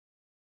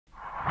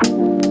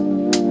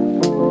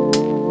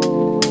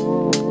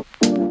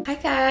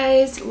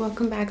guys,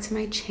 welcome back to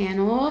my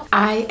channel.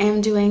 I am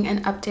doing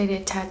an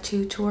updated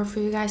tattoo tour for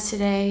you guys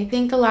today. I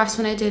think the last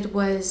one I did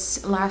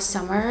was last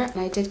summer and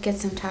I did get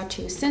some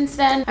tattoos since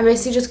then. I'm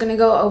basically just gonna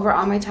go over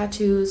all my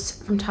tattoos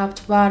from top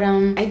to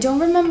bottom. I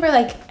don't remember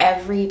like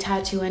every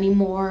tattoo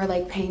anymore,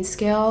 like pain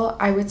scale.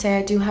 I would say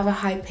I do have a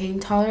high pain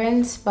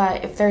tolerance,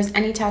 but if there's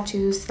any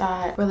tattoos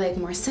that were like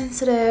more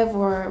sensitive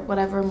or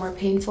whatever, more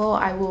painful,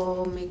 I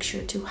will make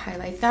sure to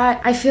highlight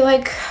that. I feel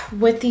like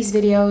with these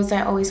videos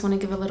I always want to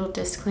give a little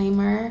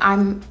disclaimer.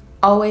 I'm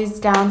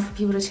always down for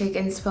people to take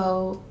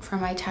inspo for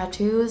my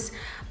tattoos,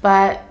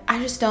 but I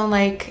just don't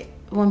like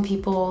when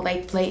people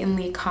like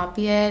blatantly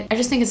copy it. I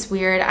just think it's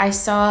weird. I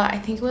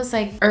think it was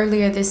like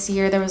earlier this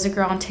year, there was a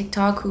girl on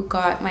TikTok who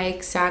got my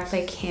exact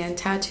like hand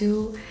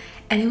tattoo,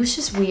 and it was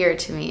just weird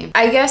to me.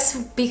 I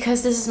guess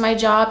because this is my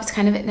job, it's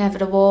kind of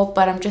inevitable,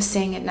 but I'm just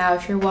saying it now.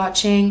 If you're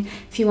watching,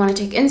 if you want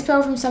to take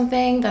inspo from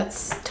something,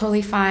 that's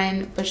totally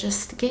fine, but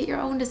just get your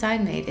own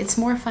design made. It's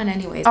more fun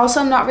anyways. Also,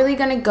 I'm not really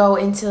gonna go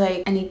into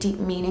like any deep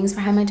meanings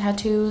behind my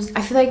tattoos.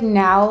 I feel like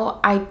now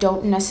I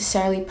don't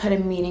necessarily put a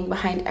meaning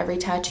behind every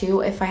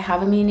tattoo. If I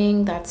have a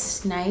meaning,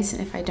 that's nice,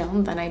 and if I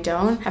don't, then I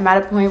don't. I'm at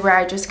a point where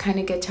I just kind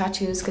of get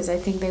tattoos because I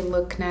think they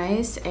look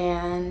nice,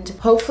 and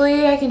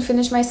hopefully I can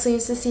finish my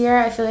sleeves this year.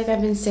 I feel like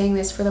I've been saying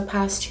this for the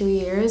past 2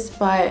 years,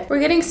 but we're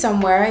getting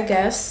somewhere, I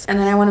guess. And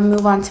then I want to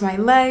move on to my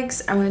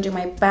legs. I want to do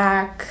my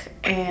back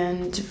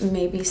and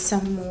maybe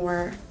some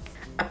more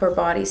upper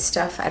body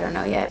stuff. I don't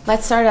know yet.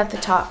 Let's start at the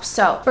top.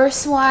 So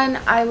first one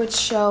I would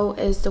show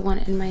is the one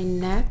in my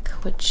neck,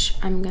 which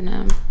I'm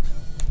gonna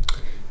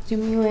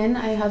zoom you in.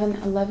 I have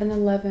an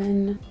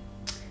 1111.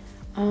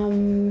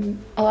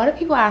 A lot of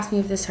people ask me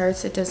if this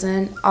hurts. It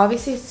doesn't.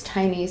 Obviously it's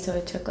tiny, so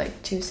it took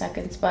like 2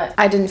 seconds, but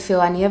I didn't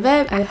feel any of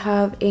it. I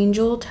have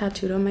Angel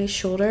tattooed on my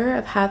shoulder.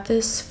 I've had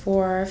this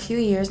for a few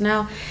years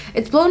now.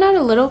 It's blown out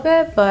a little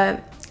bit,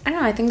 but I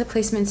don't know, I think the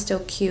placement's still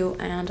cute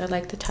and I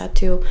like the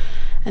tattoo.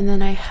 And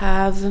then I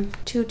have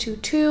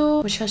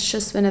 222, which has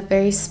just been a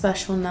very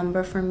special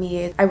number for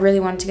me. I really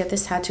wanted to get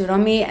this tattooed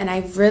on me, and I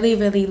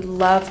really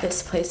love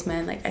this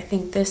placement. Like, I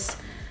think this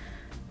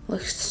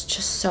looks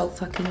just so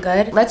fucking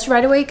good. Let's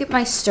right away get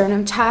my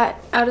sternum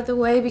tat out of the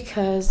way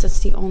because that's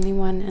the only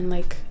one in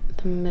like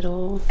the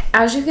middle.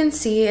 As you can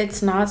see,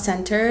 it's not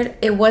centered.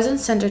 It wasn't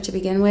centered to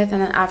begin with,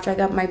 and then after I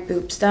got my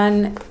boobs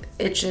done,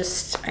 it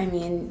just, I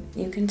mean,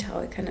 you can tell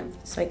it kind of,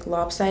 it's like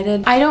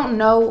lopsided. I don't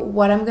know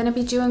what I'm gonna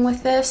be doing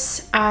with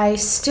this. I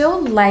still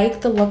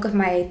like the look of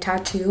my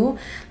tattoo.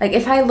 Like,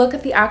 if I look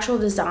at the actual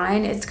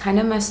design, it's kind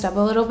of messed up a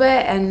little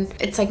bit and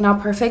it's like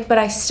not perfect, but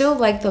I still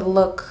like the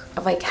look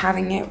of like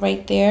having it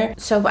right there.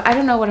 So, but I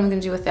don't know what I'm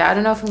gonna do with it. I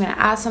don't know if I'm gonna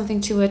add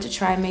something to it to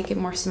try and make it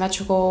more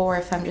symmetrical, or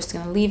if I'm just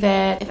gonna leave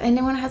it. If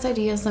anyone has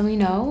ideas, let me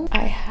know.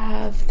 I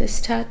have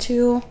this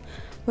tattoo,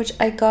 which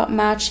I got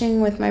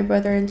matching with my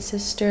brother and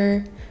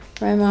sister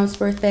for my mom's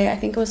birthday. I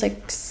think it was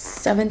like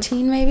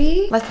 17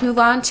 maybe. Let's move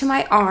on to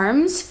my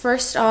arms.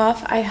 First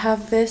off, I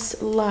have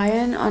this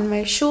lion on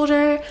my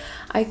shoulder.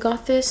 I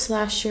got this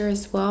last year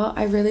as well.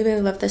 I really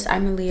love this.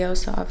 I'm a Leo,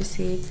 so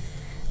obviously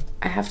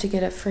I have to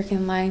get a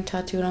freaking lion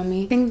tattooed on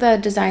me. I think the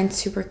design's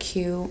super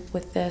cute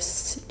with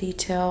this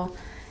detail,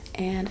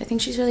 and I think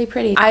she's really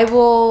pretty. I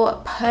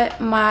will put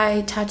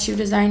my tattoo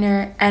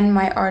designer and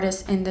my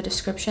artist in the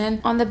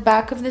description. On the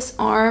back of this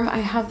arm, I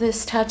have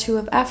this tattoo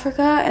of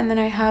Africa, and then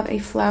I have a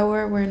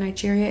flower where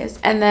Nigeria is.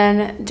 And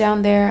then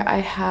down there,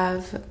 I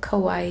have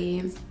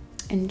kawaii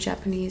in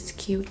Japanese,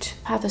 cute.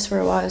 I've had this for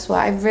a while as well.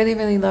 I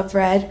really love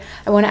red.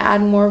 I want to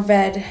add more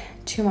red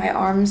to my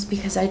arms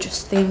because I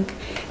just think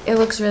it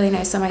looks really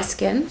nice on my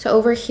skin. So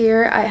over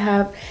here I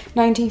have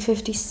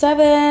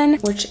 1957,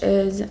 which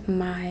is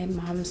my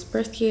mom's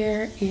birth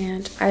year,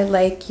 and I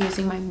like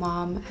using my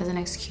mom as an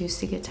excuse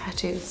to get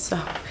tattoos. So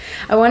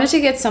I wanted to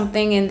get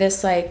something in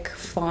this like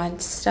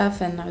font stuff,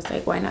 and I was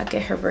like, why not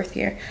get her birth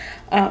year?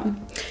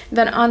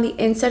 Then on the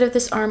inside of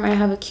this arm, I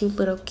have a cute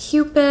little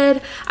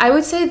cupid. I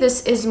would say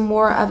this is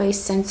more of a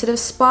sensitive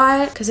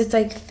spot because it's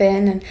like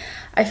thin, and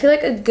I feel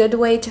like a good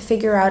way to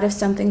figure out if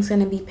something's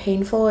going to be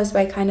painful is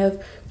by kind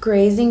of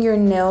grazing your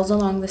nails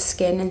along the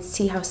skin and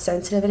see how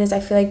sensitive it is. I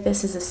feel like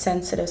this is a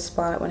sensitive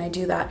spot when I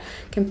do that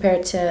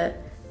compared to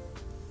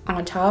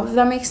on top, if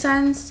that makes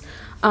sense.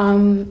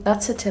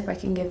 That's a tip I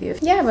can give you.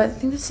 Yeah, but I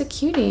think this is a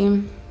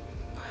cutie.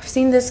 I've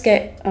seen this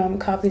get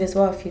copied as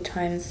well a few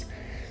times.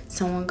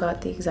 Someone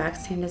got the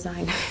exact same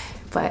design.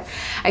 But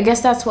I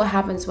guess that's what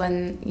happens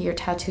when your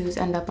tattoos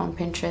end up on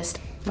Pinterest.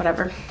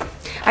 Whatever.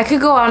 I could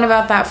go on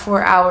about that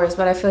for hours,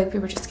 but I feel like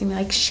people are just gonna be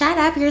like, shut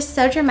up, you're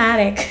so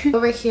dramatic.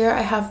 Over here,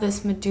 I have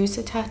this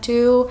Medusa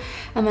tattoo,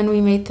 and then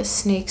we made the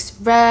snakes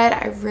red.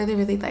 I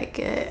really like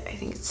it. I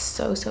think it's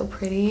so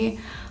pretty.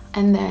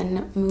 And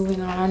then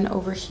moving on,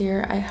 over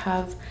here, I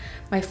have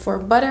my 4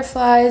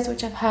 butterflies,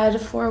 which I've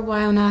had for a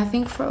while now. I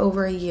think for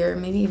over a year,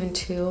 maybe even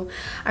 2.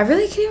 I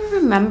really can't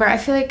even remember. I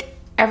feel like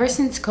ever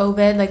since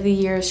COVID, like the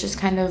years just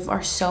kind of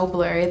are so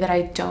blurry that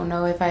I don't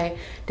know if I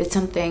did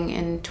something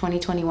in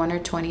 2021 or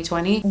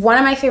 2020. One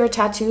of my favorite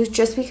tattoos,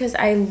 just because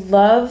I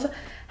love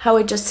how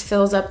it just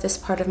fills up this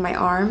part of my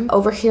arm.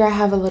 Over here I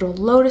have a little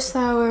lotus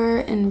flower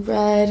in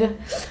red.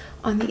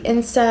 On the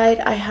inside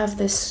I have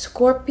this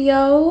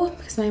Scorpio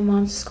because my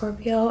mom's a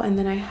Scorpio, and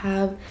then I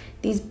have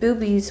these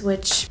boobies,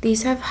 which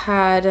these have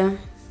had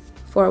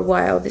for a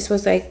while. This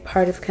was like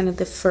part of kind of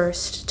the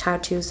first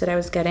tattoos that I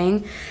was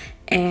getting,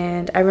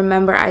 and I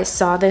remember I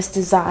saw this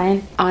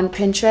design on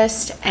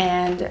Pinterest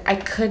and I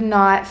could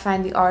not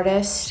find the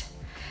artist,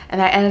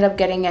 and I ended up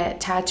getting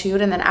it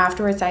tattooed, and then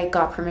afterwards I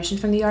got permission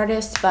from the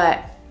artist.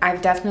 But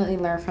I've definitely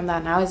learned from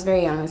that now. I was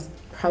very young. I was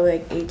probably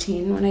like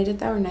 18 when I did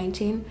that, or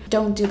 19.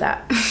 Don't do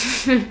that.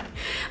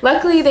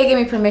 Luckily they gave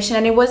me permission,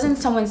 and it wasn't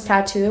someone's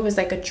tattoo, it was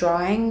like a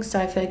drawing, so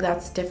I feel like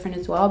that's different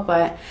as well.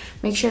 But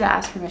make sure to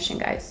ask permission,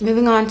 guys.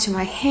 Moving on to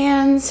my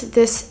hands,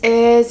 this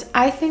is,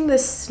 I think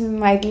this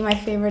might be my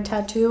favorite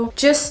tattoo.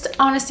 Just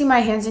honestly, my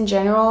hands in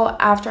general,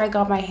 after I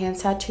got my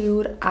hands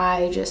tattooed,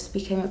 I just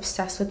became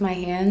obsessed with my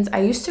hands.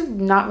 I used to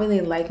not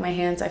really like my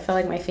hands. I felt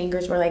like my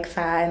fingers were like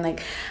fat, and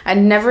like I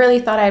never really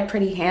thought I had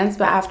pretty hands,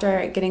 but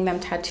after getting them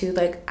tattooed,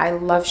 like I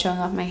love showing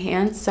off my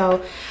hands.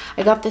 So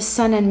I got the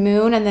sun and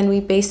moon, and then we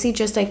basically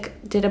just like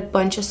did a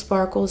bunch of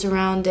sparkles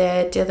around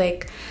it, did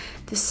like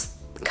this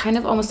kind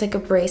of almost like a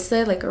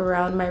bracelet like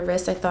around my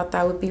wrist. I thought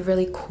that would be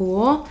really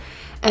cool.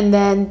 And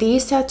then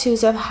these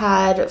tattoos I've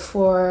had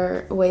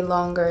for way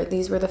longer.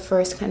 These were the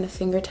first kind of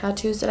finger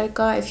tattoos that I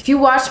got. If you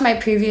watched my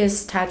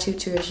previous tattoo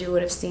tours, you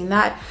would have seen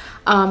that.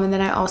 And then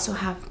I also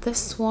have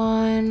this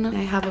one.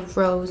 I have a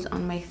rose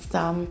on my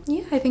thumb.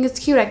 Yeah, I think it's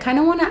cute. I kind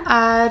of want to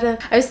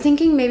add, I was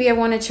thinking maybe I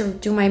wanted to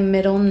do my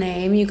middle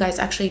name. You guys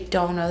actually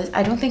don't know this.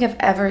 I don't think I've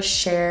ever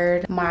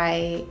shared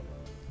my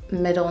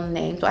middle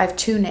name. So I have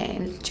two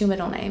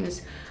middle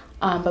names.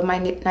 But my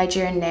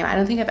Nigerian name, I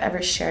don't think I've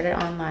ever shared it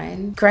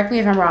online. Correct me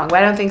if I'm wrong, but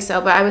I don't think so.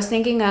 But I was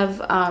thinking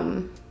of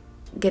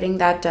getting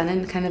that done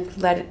and kind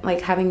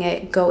of having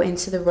it go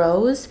into the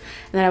rose.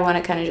 And then I want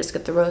to kind of just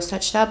get the rose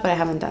touched up, but I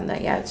haven't done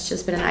that yet. It's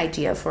just been an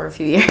idea for a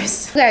few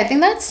years. Okay, I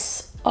think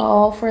that's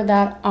all for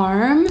that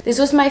arm. This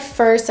was my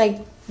first like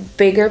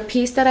bigger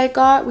piece that I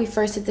got. We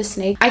first did the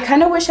snake. I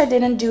kind of wish I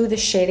didn't do the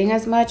shading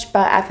as much,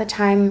 but at the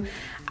time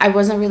I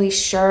wasn't really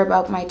sure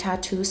about my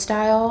tattoo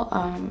style.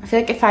 I feel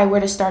like if I were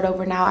to start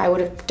over now, I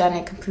would have done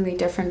it completely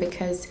different,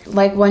 because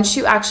like once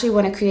you actually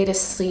want to create a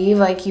sleeve,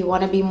 like you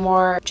want to be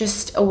more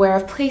just aware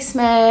of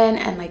placement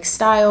and like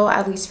style,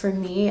 at least for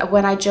me.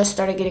 When I just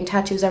started getting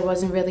tattoos, I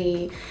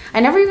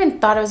never even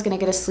thought I was gonna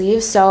get a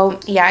sleeve. So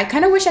yeah, I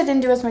kind of wish I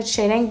didn't do as much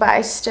shading, but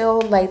I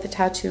still like the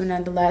tattoo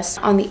nonetheless.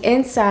 On the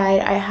inside,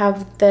 I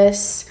have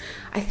this.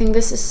 I think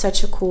this is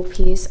such a cool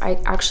piece.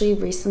 I actually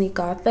recently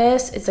got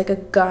this. It's like a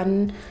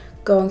gun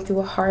going through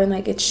a heart, and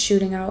like it's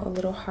shooting out a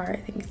little heart.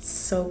 I think it's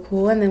so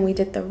cool. And then we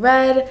did the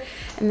red,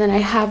 and then I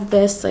have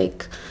this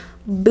like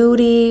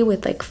booty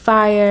with like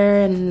fire,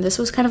 and this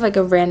was kind of like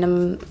a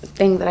random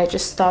thing that I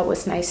just thought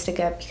was nice to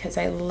get because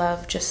I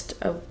love just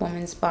a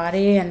woman's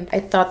body, and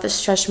I thought the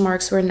stretch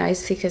marks were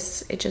nice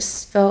because it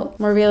just felt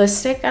more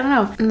realistic. I don't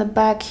know. In the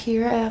back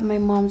here I have my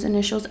mom's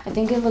initials. I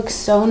think it looks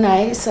so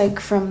nice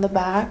like from the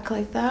back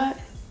like that,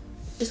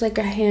 just like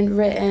a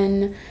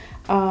handwritten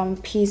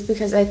piece,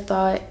 because I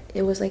thought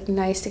it was like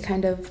nice to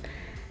kind of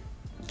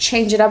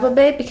change it up a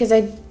bit, because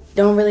I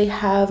don't really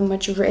have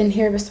much written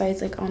here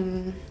besides like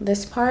on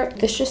this part.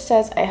 This just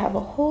says I have a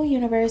whole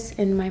universe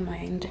in my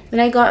mind. Then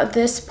I got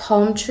this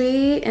palm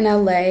tree in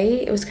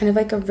LA. It was kind of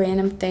like a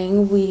random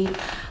thing. We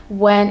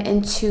went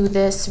into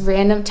this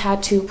random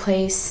tattoo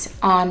place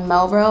on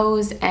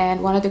Melrose,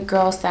 and one of the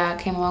girls that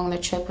came along on the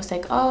trip was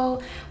like,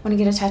 oh, want to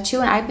get a tattoo?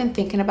 And I've been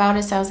thinking about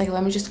it, so I was like,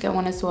 let me just get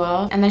one as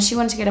well. And then she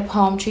wanted to get a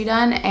palm tree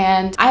done,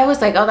 and I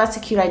was like, oh, that's a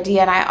cute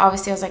idea. And I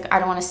was like, I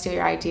don't want to steal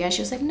your idea.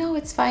 She was like, no,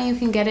 it's fine, you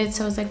can get it.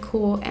 So I was like,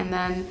 cool. And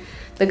then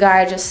the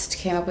guy just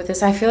came up with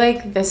this. I feel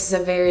like this is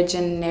a very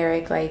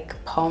generic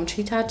like palm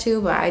tree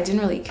tattoo, but I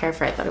didn't really care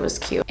for it. I thought it was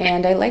cute,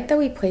 and I like that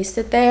we placed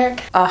it there.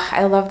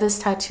 I love this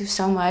tattoo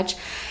so much.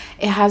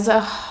 It has a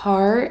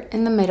heart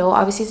in the middle.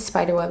 Obviously it's a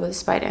spider web with a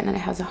spider, and then it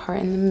has a heart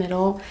in the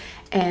middle,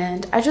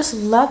 and I just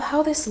love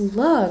how this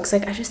looks.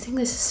 Like I just think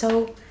this is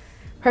so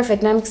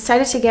perfect, and I'm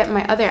excited to get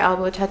my other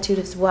elbow tattooed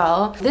as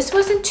well. This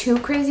wasn't too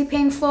crazy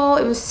painful.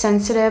 It was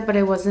sensitive, but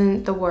it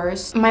wasn't the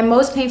worst. My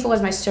most painful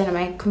was my sternum.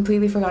 I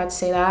completely forgot to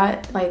say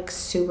that. Like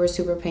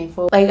super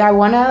painful. Like I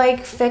want to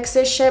like fix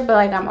this shit, but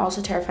like I'm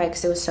also terrified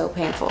because it was so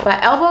painful.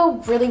 But elbow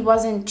really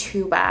wasn't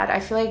too bad. I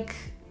feel like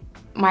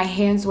my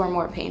hands were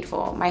more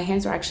painful. My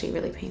hands were actually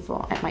really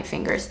painful, and my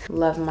fingers.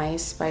 Love my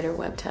spider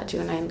web tattoo,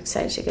 and I'm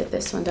excited to get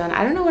this one done.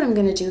 I don't know what I'm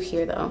gonna do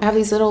here though. I have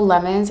these little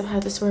lemons. I've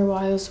had this for a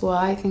while as well.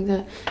 I think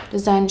the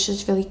design is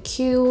just really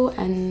cute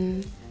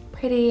and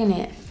pretty, and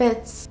it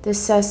fits. This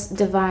says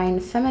Divine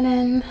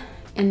Feminine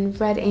in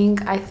red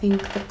ink. I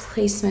think the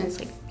placement is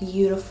like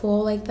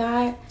beautiful like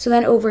that. So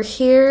then over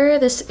here,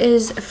 this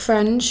is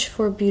French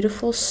for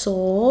beautiful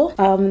soul.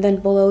 Then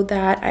below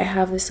that I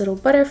have this little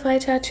butterfly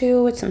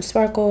tattoo with some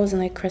sparkles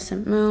and like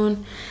crescent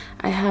moon.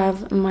 I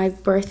have my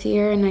birth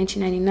year in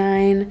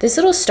 1999. This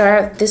little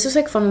star, this was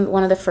like from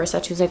one of the first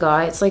tattoos I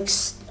got. It's like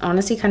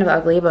honestly kind of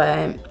ugly,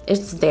 but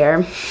it's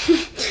there.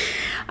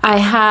 I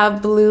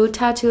have blue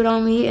tattooed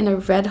on me and a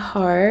red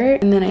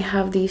heart. And then I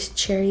have these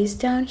cherries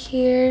down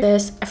here.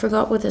 This, I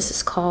forgot what this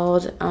is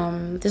called.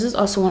 This is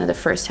also one of the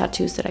first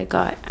tattoos that I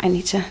got. I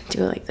need to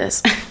do it like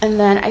this. And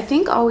then I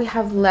think all we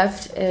have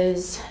left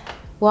is,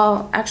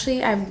 well,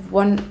 actually I have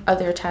one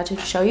other tattoo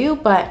to show you,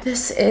 but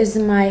this is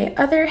my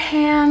other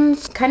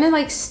hand. Kind of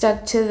like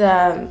stuck to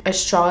the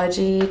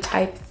astrology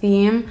type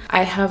theme.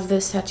 I have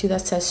this tattoo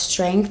that says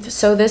strength.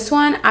 So this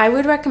one, I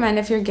would recommend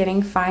if you're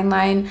getting fine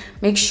line,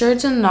 make sure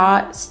to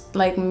not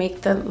like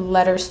make the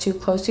letters too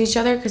close to each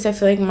other, because I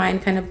feel like mine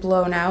kind of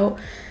blown out.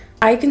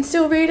 I can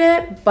still read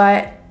it,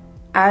 but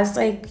as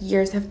like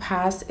years have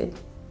passed, it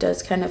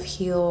does kind of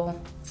heal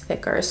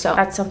thicker, so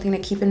that's something to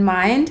keep in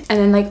mind. And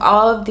then like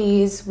all of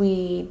these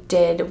we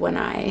did when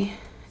I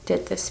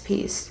did this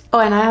piece. Oh,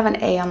 and I have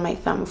an A on my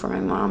thumb for my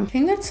mom. I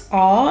think that's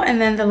all.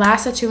 And then the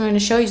last tattoo I'm going to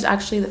show you is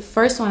actually the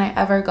first one I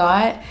ever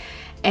got,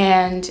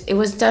 and it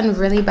was done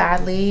really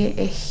badly.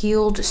 It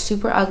healed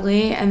super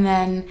ugly, and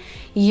then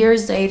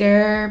years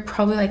later,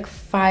 probably like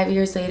 5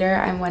 years later,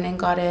 I went and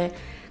got it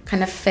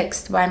kind of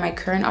fixed by my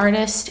current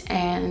artist,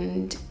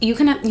 and you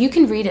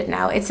can read it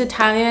now. It's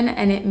Italian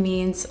and it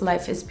means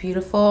life is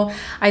beautiful.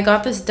 I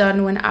got this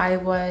done when I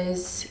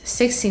was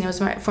 16. It was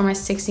for my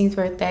 16th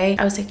birthday.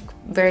 I was like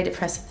very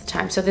depressed at the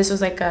time, so this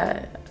was like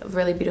a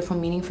really beautiful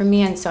meaning for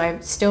me, and so I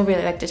still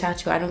really like the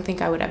tattoo. I don't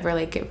think I would ever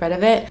like get rid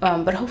of it,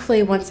 but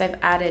hopefully once I've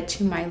added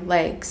to my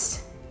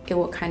legs, it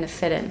will kind of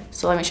fit in.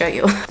 So let me show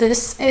you.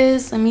 This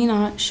is, let me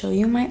not show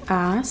you my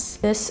ass.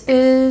 This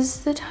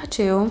is the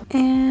tattoo,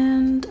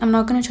 and I'm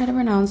not gonna try to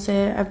pronounce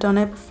it. I've done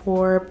it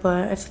before,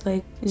 but I feel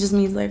like it just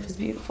means life is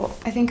beautiful.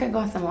 I think I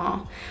got them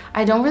all.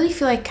 I don't really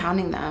feel like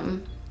counting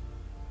them.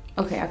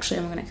 Okay,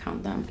 actually I'm gonna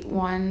count them.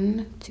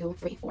 1, 2,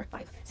 3, 4,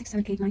 5, 6,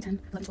 7, 8, 9, 10,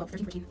 11, 12,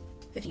 13, 14,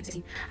 15,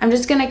 16. I'm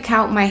just gonna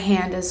count my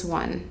hand as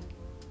one,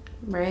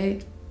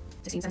 right?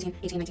 16, 17,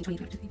 18, 19, 20,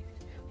 21, 22.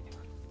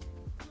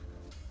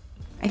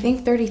 I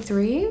think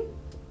 33,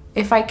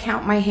 if I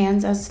count my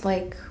hands as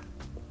like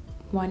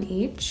one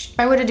each. If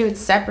I were to do it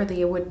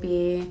separately, it would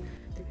be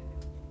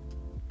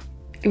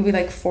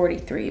like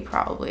 43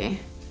 probably.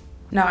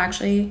 No,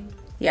 actually,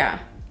 yeah,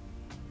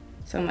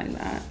 something like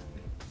that.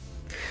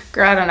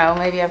 Girl, I don't know,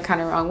 maybe I'm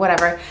kind of wrong,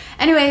 whatever.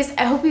 Anyways,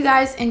 I hope you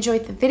guys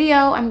enjoyed the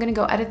video. I'm gonna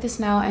go edit this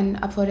now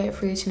and upload it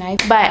for you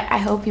tonight, but I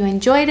hope you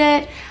enjoyed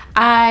it.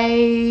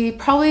 I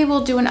probably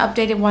will do an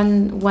updated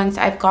one once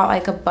I've got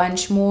like a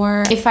bunch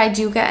more. If I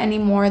do get any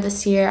more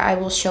this year, I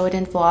will show it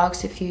in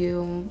vlogs. If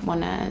you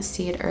want to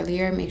see it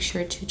earlier, make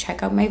sure to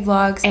check out my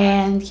vlogs.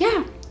 And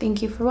yeah,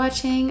 thank you for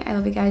watching. I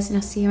love you guys, and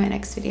I'll see you in my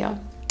next video.